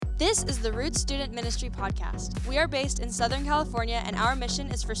This is the Roots Student Ministry Podcast. We are based in Southern California, and our mission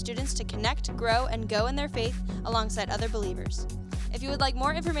is for students to connect, grow, and go in their faith alongside other believers. If you would like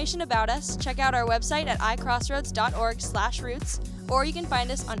more information about us, check out our website at icrossroads.org/roots, or you can find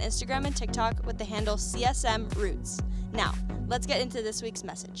us on Instagram and TikTok with the handle CSMRoots. Now, let's get into this week's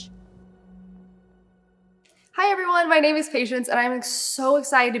message. Hi everyone, my name is Patience and I'm so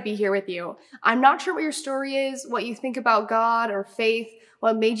excited to be here with you. I'm not sure what your story is, what you think about God or faith,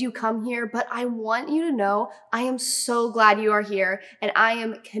 what made you come here, but I want you to know I am so glad you are here, and I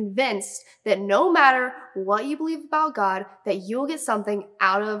am convinced that no matter what you believe about God, that you'll get something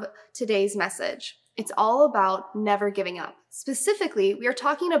out of today's message. It's all about never giving up. Specifically, we are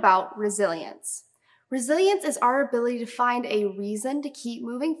talking about resilience. Resilience is our ability to find a reason to keep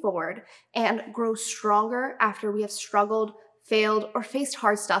moving forward and grow stronger after we have struggled, failed, or faced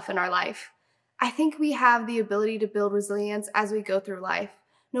hard stuff in our life. I think we have the ability to build resilience as we go through life.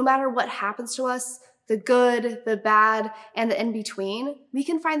 No matter what happens to us, the good, the bad, and the in-between, we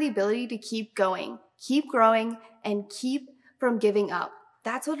can find the ability to keep going, keep growing, and keep from giving up.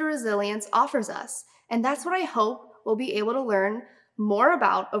 That's what resilience offers us, and that's what I hope we'll be able to learn more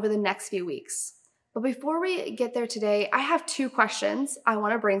about over the next few weeks. But before we get there today, I have two questions I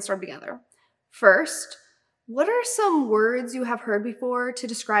want to brainstorm together. First, what are some words you have heard before to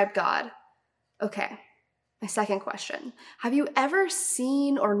describe God? Okay, my second question. Have you ever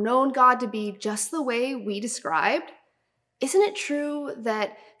seen or known God to be just the way we described? Isn't it true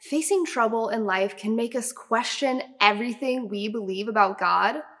that facing trouble in life can make us question everything we believe about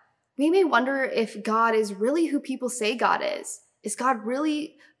God? We may wonder if God is really who people say God is. Is God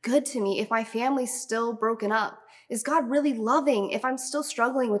really good to me if my family's still broken up? Is God really loving if I'm still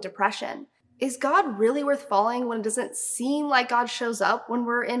struggling with depression? Is God really worth following when it doesn't seem like God shows up when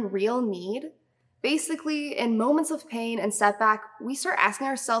we're in real need? Basically, in moments of pain and setback, we start asking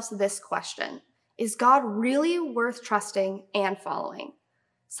ourselves this question: is God really worth trusting and following?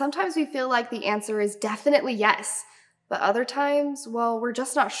 Sometimes we feel like the answer is definitely yes, but other times, well, we're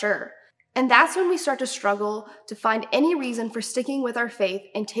just not sure. And that's when we start to struggle to find any reason for sticking with our faith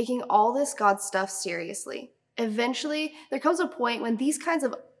and taking all this God stuff seriously. Eventually, there comes a point when these kinds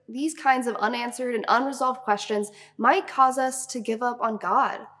of unanswered and unresolved questions might cause us to give up on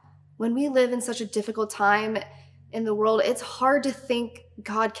God. When we live in such a difficult time in the world, it's hard to think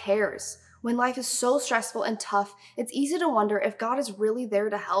God cares. When life is so stressful and tough, it's easy to wonder if God is really there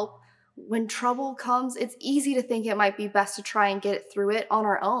to help. When trouble comes, it's easy to think it might be best to try and get it through it on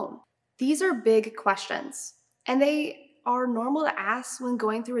our own. These are big questions, and they are normal to ask when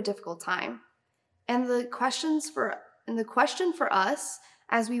going through a difficult time. And the question for us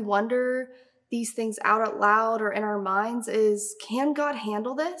as we wonder these things out loud or in our minds is, can God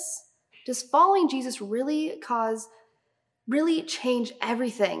handle this? Does following Jesus really change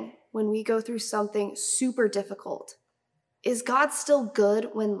everything when we go through something super difficult? Is God still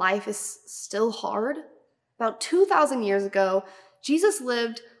good when life is still hard? About 2,000 years ago, Jesus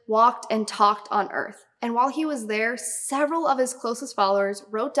lived, walked, and talked on earth. And while he was there, several of his closest followers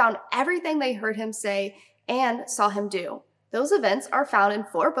wrote down everything they heard him say and saw him do. Those events are found in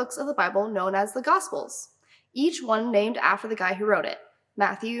 4 books of the Bible known as the Gospels, each one named after the guy who wrote it: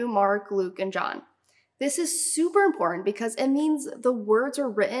 Matthew, Mark, Luke, and John. This is super important because it means the words are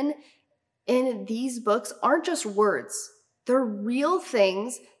written in these books aren't just words. They're real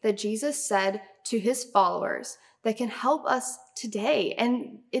things that Jesus said to his followers that can help us today.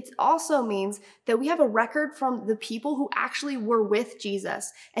 And it also means that we have a record from the people who actually were with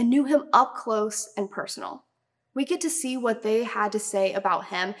Jesus and knew him up close and personal. We get to see what they had to say about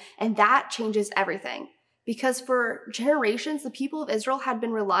him, and that changes everything. Because for generations, the people of Israel had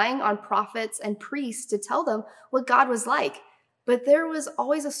been relying on prophets and priests to tell them what God was like. But there was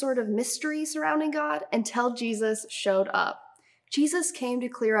always a sort of mystery surrounding God until Jesus showed up. Jesus came to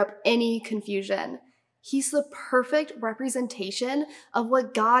clear up any confusion. He's the perfect representation of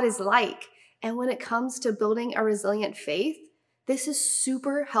what God is like. And when it comes to building a resilient faith, this is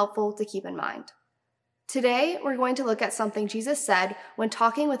super helpful to keep in mind. Today, we're going to look at something Jesus said when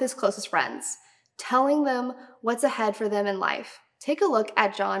talking with his closest friends, telling them what's ahead for them in life. Take a look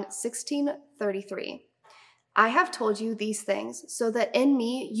at John 16:33. I have told you these things so that in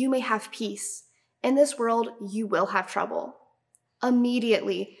me you may have peace. In this world you will have trouble.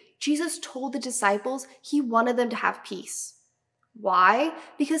 Immediately, Jesus told the disciples he wanted them to have peace. Why?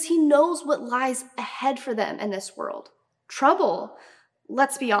 Because he knows what lies ahead for them in this world. Trouble.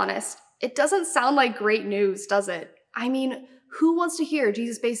 Let's be honest, it doesn't sound like great news, does it? I mean, who wants to hear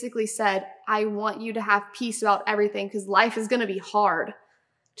Jesus basically said, I want you to have peace about everything because life is going to be hard?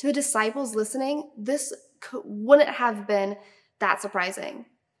 To the disciples listening, this wouldn't have been that surprising.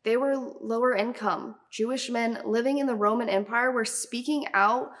 They were lower income. Jewish men living in the Roman Empire were speaking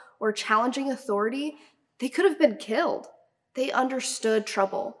out or challenging authority. They could have been killed. They understood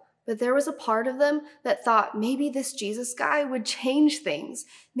trouble. But there was a part of them that thought maybe this Jesus guy would change things.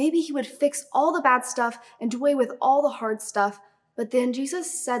 Maybe he would fix all the bad stuff and do away with all the hard stuff. But then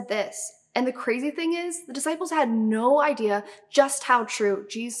Jesus said this. And the crazy thing is, the disciples had no idea just how true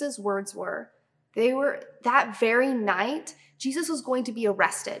Jesus' words were. That very night, Jesus was going to be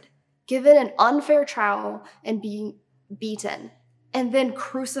arrested, given an unfair trial, and being beaten, and then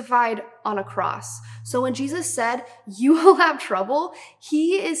crucified on a cross. So when Jesus said, "You will have trouble,"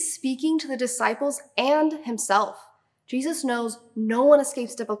 he is speaking to the disciples and himself. Jesus knows no one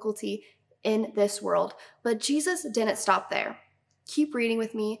escapes difficulty in this world, but Jesus didn't stop there. Keep reading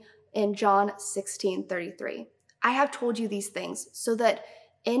with me in John 16:33. "I have told you these things so that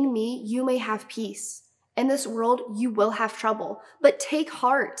in me you may have peace. In this world you will have trouble, but take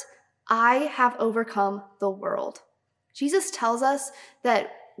heart. I have overcome the world." Jesus tells us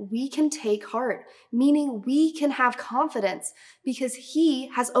that we can take heart, meaning we can have confidence because he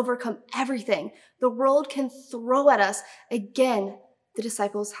has overcome everything the world can throw at us. Again, the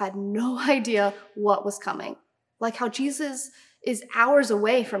disciples had no idea what was coming, like how Jesus is hours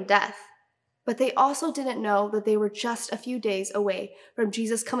away from death. But they also didn't know that they were just a few days away from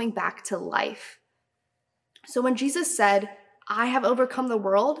Jesus coming back to life. So when Jesus said, "I have overcome the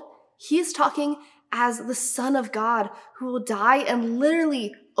world," he is talking as the Son of God who will die and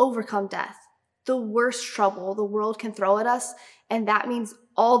literally overcome death, the worst trouble the world can throw at us, and that means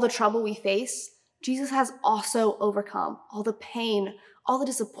all the trouble we face. Jesus has also overcome all the pain, all the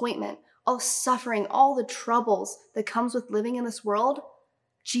disappointment, all the suffering, all the troubles that comes with living in this world.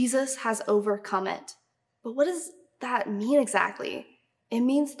 Jesus has overcome it. But what does that mean exactly? It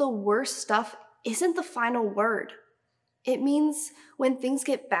means the worst stuff isn't the final word. It means when things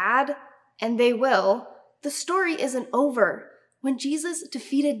get bad, and they will, the story isn't over. When Jesus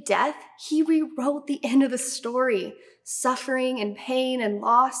defeated death, he rewrote the end of the story. Suffering and pain and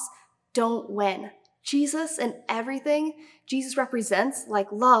loss don't win. Jesus and everything Jesus represents,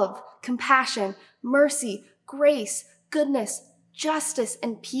 like love, compassion, mercy, grace, goodness, justice,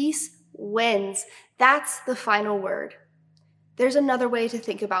 and peace, wins. That's the final word. There's another way to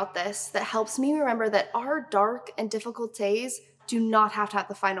think about this that helps me remember that our dark and difficult days do not have to have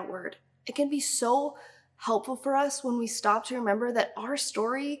the final word. It can be so helpful for us when we stop to remember that our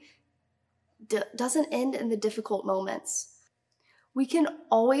story doesn't end in the difficult moments. We can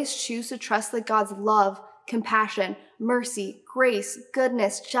always choose to trust that God's love, compassion, mercy, grace,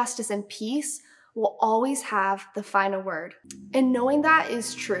 goodness, justice, and peace will always have the final word. And knowing that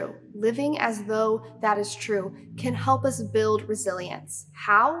is true, living as though that is true, can help us build resilience.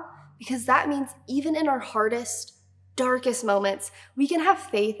 How? Because that means even in our hardest, darkest moments, we can have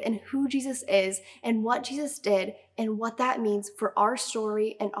faith in who Jesus is and what Jesus did and what that means for our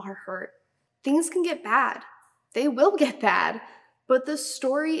story and our hurt. Things can get bad. They will get bad, but the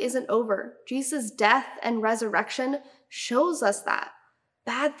story isn't over. Jesus' death and resurrection shows us that.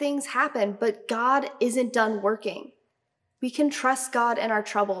 Bad things happen, but God isn't done working. We can trust God in our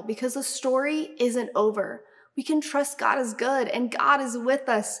trouble because the story isn't over. We can trust God is good and God is with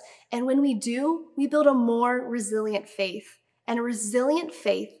us. And when we do, we build a more resilient faith. And a resilient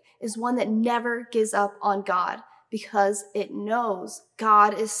faith is one that never gives up on God because it knows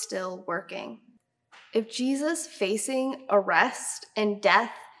God is still working. If Jesus, facing arrest and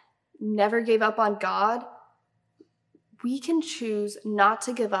death, never gave up on God, we can choose not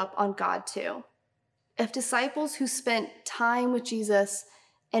to give up on God too. If disciples who spent time with Jesus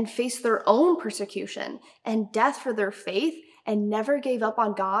and faced their own persecution and death for their faith and never gave up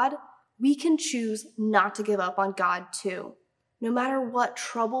on God, we can choose not to give up on God too. No matter what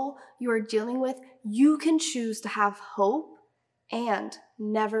trouble you are dealing with, you can choose to have hope and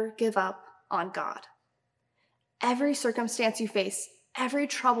never give up on God. Every circumstance you face, every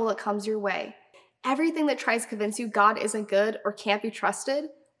trouble that comes your way, everything that tries to convince you God isn't good or can't be trusted,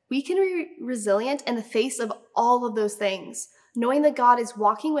 we can be resilient in the face of all of those things, knowing that God is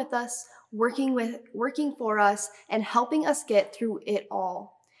walking with us, working for us, and helping us get through it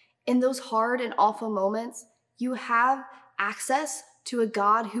all. In those hard and awful moments, you have access to a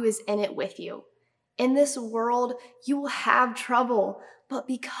God who is in it with you. In this world, you will have trouble, but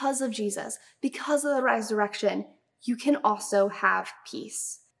because of Jesus, because of the resurrection, you can also have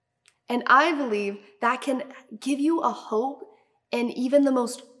peace. And I believe that can give you a hope in even the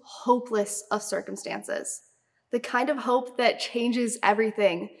most hopeless of circumstances. The kind of hope that changes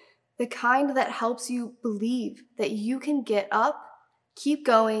everything. The kind that helps you believe that you can get up, keep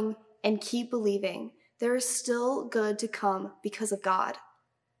going, and keep believing. There is still good to come because of God.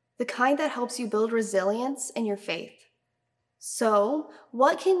 the kind that helps you build resilience in your faith. So,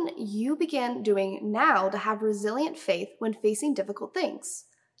 what can you begin doing now to have resilient faith when facing difficult things?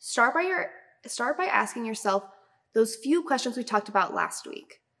 Start by asking yourself those few questions we talked about last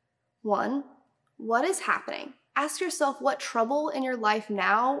week. 1, what is happening? Ask yourself what trouble in your life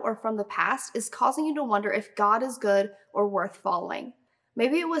now or from the past is causing you to wonder if God is good or worth following.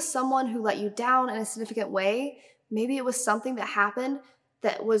 Maybe it was someone who let you down in a significant way. Maybe it was something that happened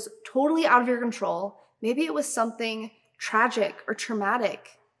that was totally out of your control. Maybe it was something tragic or traumatic.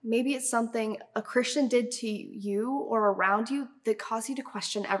 Maybe it's something a Christian did to you or around you that caused you to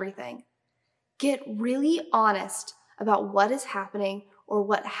question everything. Get really honest about what is happening or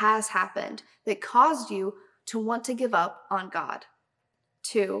what has happened that caused you to want to give up on God.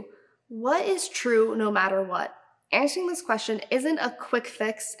 2, what is true no matter what? Answering this question isn't a quick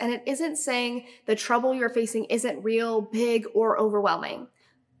fix, and it isn't saying the trouble you're facing isn't real, big, or overwhelming.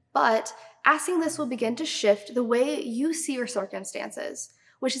 But asking this will begin to shift the way you see your circumstances,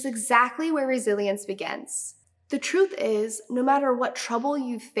 which is exactly where resilience begins. The truth is, no matter what trouble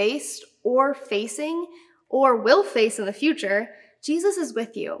you've faced or facing or will face in the future, Jesus is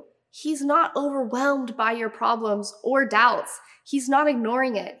with you. He's not overwhelmed by your problems or doubts. He's not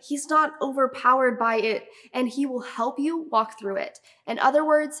ignoring it. He's not overpowered by it, and he will help you walk through it. In other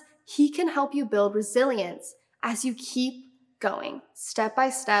words, he can help you build resilience as you keep going step by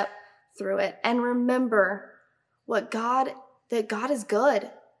step through it. And remember that God is good,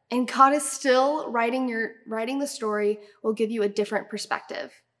 and God is still writing the story will give you a different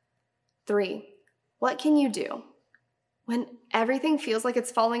perspective. 3, what can you do? When everything feels like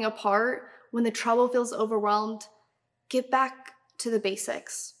it's falling apart, when the trouble feels overwhelmed, get back to the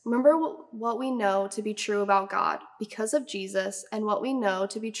basics. Remember what we know to be true about God because of Jesus and what we know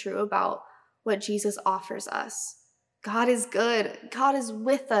to be true about what Jesus offers us. God is good. God is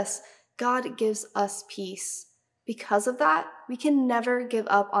with us. God gives us peace. Because of that, we can never give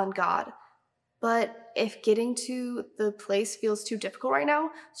up on God. But if getting to the place feels too difficult right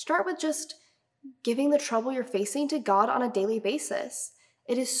now, start with just giving the trouble you're facing to God on a daily basis.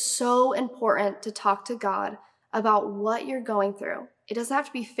 It is so important to talk to God about what you're going through. It doesn't have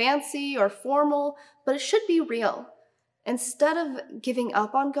to be fancy or formal, but it should be real. Instead of giving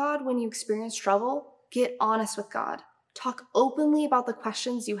up on God when you experience trouble, get honest with God. Talk openly about the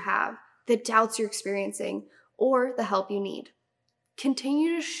questions you have, the doubts you're experiencing, or the help you need.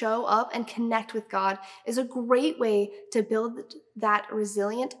 Continue to show up and connect with God is a great way to build that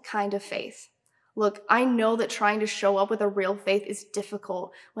resilient kind of faith. Look, I know that trying to show up with a real faith is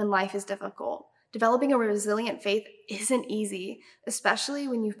difficult when life is difficult. Developing a resilient faith isn't easy, especially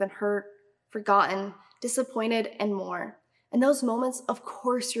when you've been hurt, forgotten, disappointed, and more. In those moments, of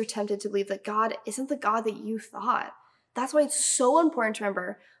course, you're tempted to believe that God isn't the God that you thought. That's why it's so important to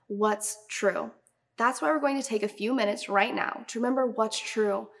remember what's true. That's why we're going to take a few minutes right now to remember what's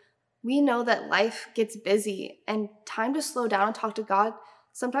true. We know that life gets busy, and time to slow down and talk to God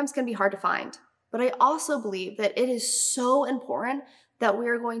sometimes can be hard to find. But I also believe that it is so important that we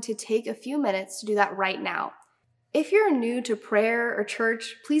are going to take a few minutes to do that right now. If you're new to prayer or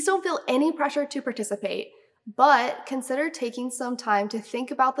church, please don't feel any pressure to participate, but consider taking some time to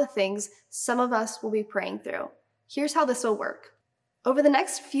think about the things some of us will be praying through. Here's how this will work. Over the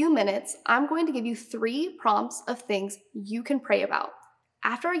next few minutes, I'm going to give you 3 prompts of things you can pray about.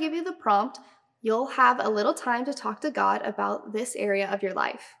 After I give you the prompt, you'll have a little time to talk to God about this area of your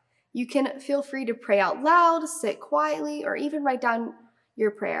life. You can feel free to pray out loud, sit quietly, or even write down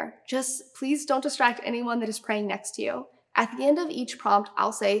your prayer. Just please don't distract anyone that is praying next to you. At the end of each prompt,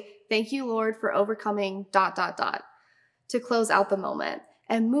 I'll say, "Thank you, Lord, for overcoming ... to close out the moment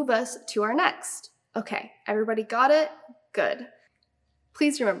and move us to our next. Okay, everybody got it? Good.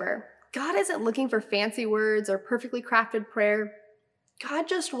 Please remember, God isn't looking for fancy words or perfectly crafted prayer. God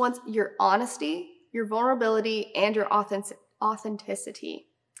just wants your honesty, your vulnerability, and your authenticity.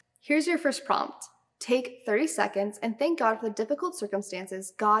 Here's your first prompt. Take 30 seconds and thank God for the difficult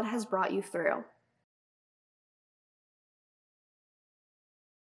circumstances God has brought you through.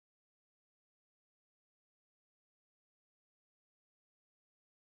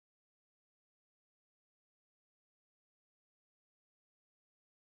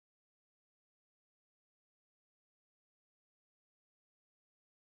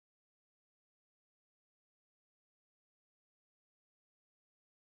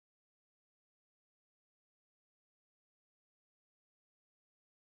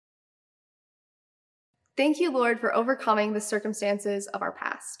 Thank you, Lord, for overcoming the circumstances of our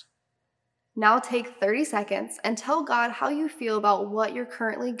past. Now take 30 seconds and tell God how you feel about what you're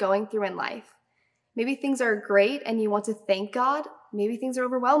currently going through in life. Maybe things are great and you want to thank God, Maybe things are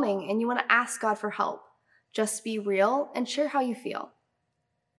overwhelming and you want to ask God for help. Just be real and share how you feel.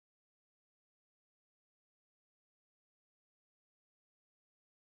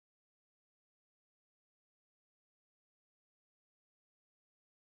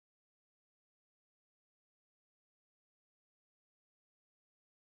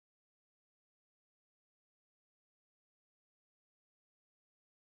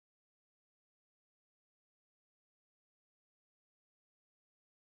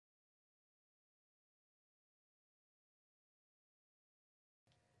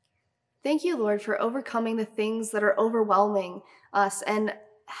 Thank you, Lord, for overcoming the things that are overwhelming us and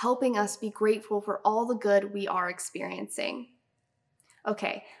helping us be grateful for all the good we are experiencing.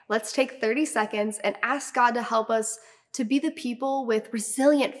 Okay, let's take 30 seconds and ask God to help us to be the people with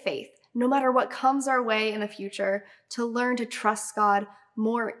resilient faith, no matter what comes our way in the future, to learn to trust God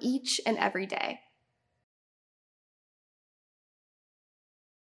more each and every day.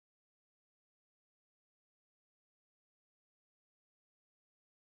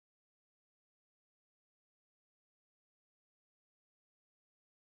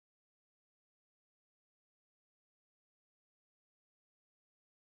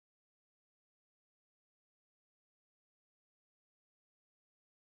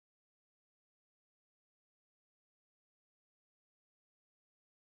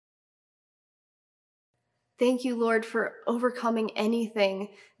 Thank you, Lord, for overcoming anything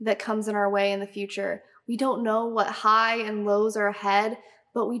that comes in our way in the future. We don't know what high and lows are ahead,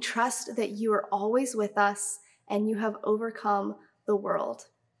 but we trust that you are always with us and you have overcome the world.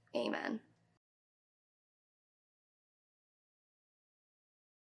 Amen.